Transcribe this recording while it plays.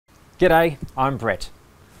G'day, I'm Brett.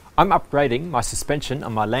 I'm upgrading my suspension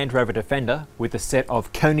on my Land Rover Defender with a set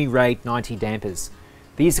of KONI Raid 90 dampers.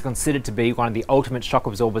 These are considered to be one of the ultimate shock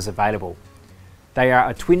absorbers available. They are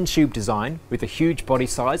a twin tube design with a huge body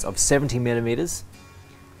size of 70mm,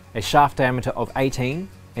 a shaft diameter of 18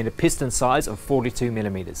 and a piston size of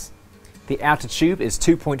 42mm. The outer tube is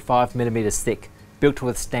 2.5mm thick, built to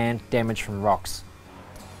withstand damage from rocks.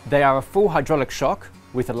 They are a full hydraulic shock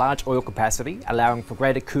with a large oil capacity, allowing for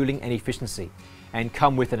greater cooling and efficiency, and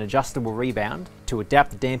come with an adjustable rebound to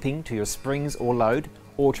adapt the damping to your springs or load,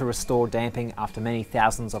 or to restore damping after many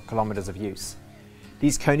thousands of kilometres of use.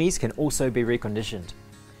 These KONIs can also be reconditioned.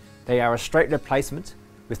 They are a straight replacement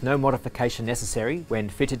with no modification necessary when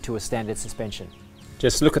fitted to a standard suspension.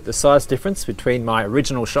 Just look at the size difference between my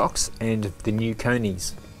original shocks and the new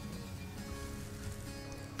KONIs.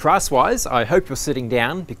 Price-wise, I hope you're sitting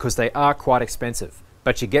down because they are quite expensive,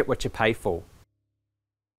 but you get what you pay for.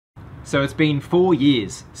 So it's been 4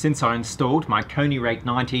 years since I installed my KONI Raid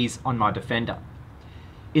 90s on my Defender.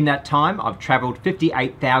 In that time, I've travelled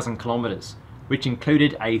 58,000 kilometres, which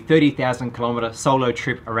included a 30,000 kilometre solo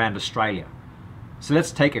trip around Australia. So let's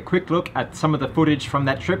take a quick look at some of the footage from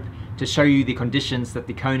that trip to show you the conditions that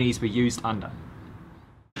the KONIs were used under.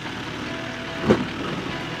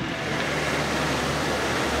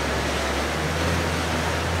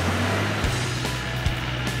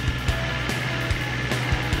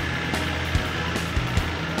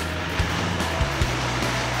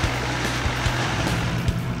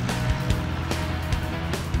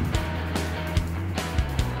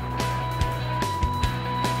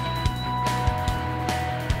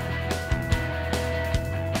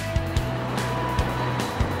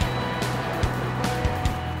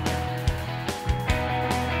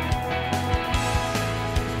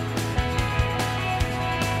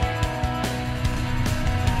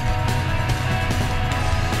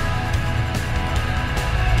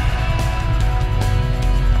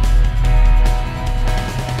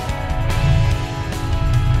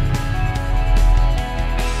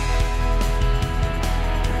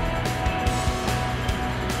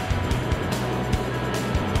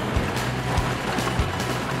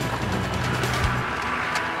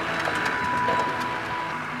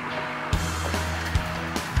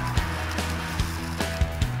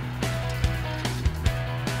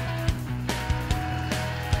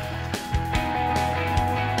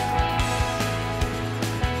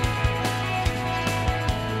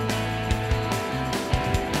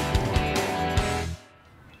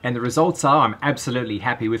 And the results are I'm absolutely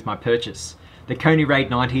happy with my purchase. The KONI Raid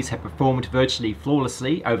 90s have performed virtually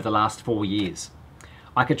flawlessly over the last 4 years.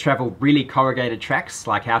 I could travel really corrugated tracks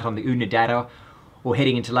like out on the Unadada or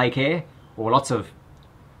heading into Lake Eyre, or lots of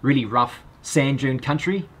really rough sand dune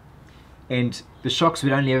country, and the shocks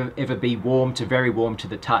would only ever be warm to very warm to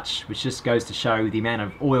the touch, which just goes to show the amount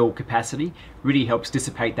of oil capacity really helps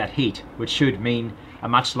dissipate that heat, which should mean a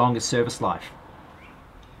much longer service life.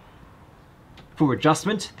 For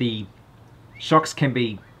adjustment, the shocks can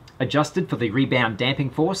be adjusted for the rebound damping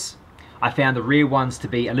force. I found the rear ones to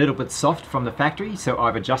be a little bit soft from the factory, so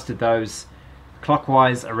I've adjusted those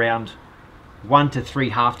clockwise around 1 to 3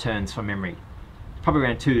 half turns from memory. Probably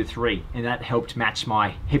around 2 to 3, and that helped match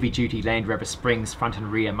my heavy-duty Land Rover springs front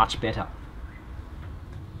and rear much better.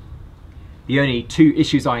 The only 2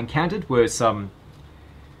 issues I encountered were some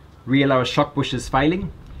rear lower shock bushes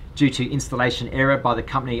failing, due to installation error by the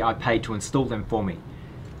company I paid to install them for me.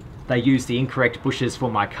 They used the incorrect bushes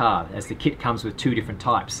for my car, as the kit comes with 2 different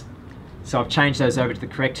types. So I've changed those over to the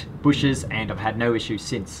correct bushes and I've had no issues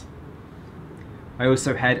since. I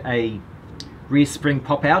also had a rear spring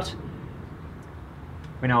pop out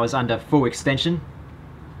when I was under full extension.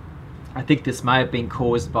 I think this may have been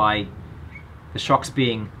caused by the shocks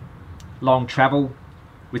being long travel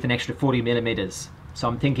with an extra 40mm. So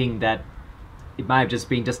I'm thinking that it may have just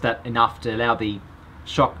been that enough to allow the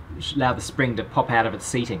spring to pop out of its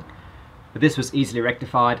seating. But this was easily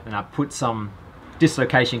rectified, and I put some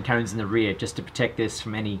dislocation cones in the rear just to protect this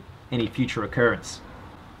from any future occurrence.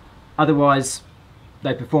 Otherwise,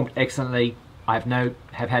 they performed excellently. I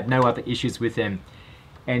have had no other issues with them.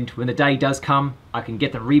 And when the day does come, I can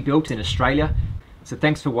get them rebuilt in Australia. So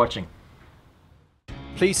thanks for watching.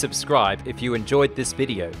 Please subscribe if you enjoyed this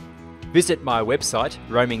video. Visit my website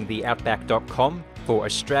roamingtheoutback.com for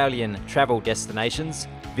Australian travel destinations,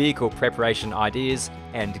 vehicle preparation ideas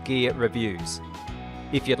and gear reviews.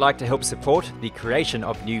 If you'd like to help support the creation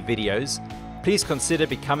of new videos, please consider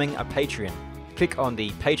becoming a Patreon. Click on the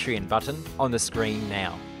Patreon button on the screen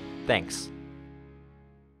now. Thanks.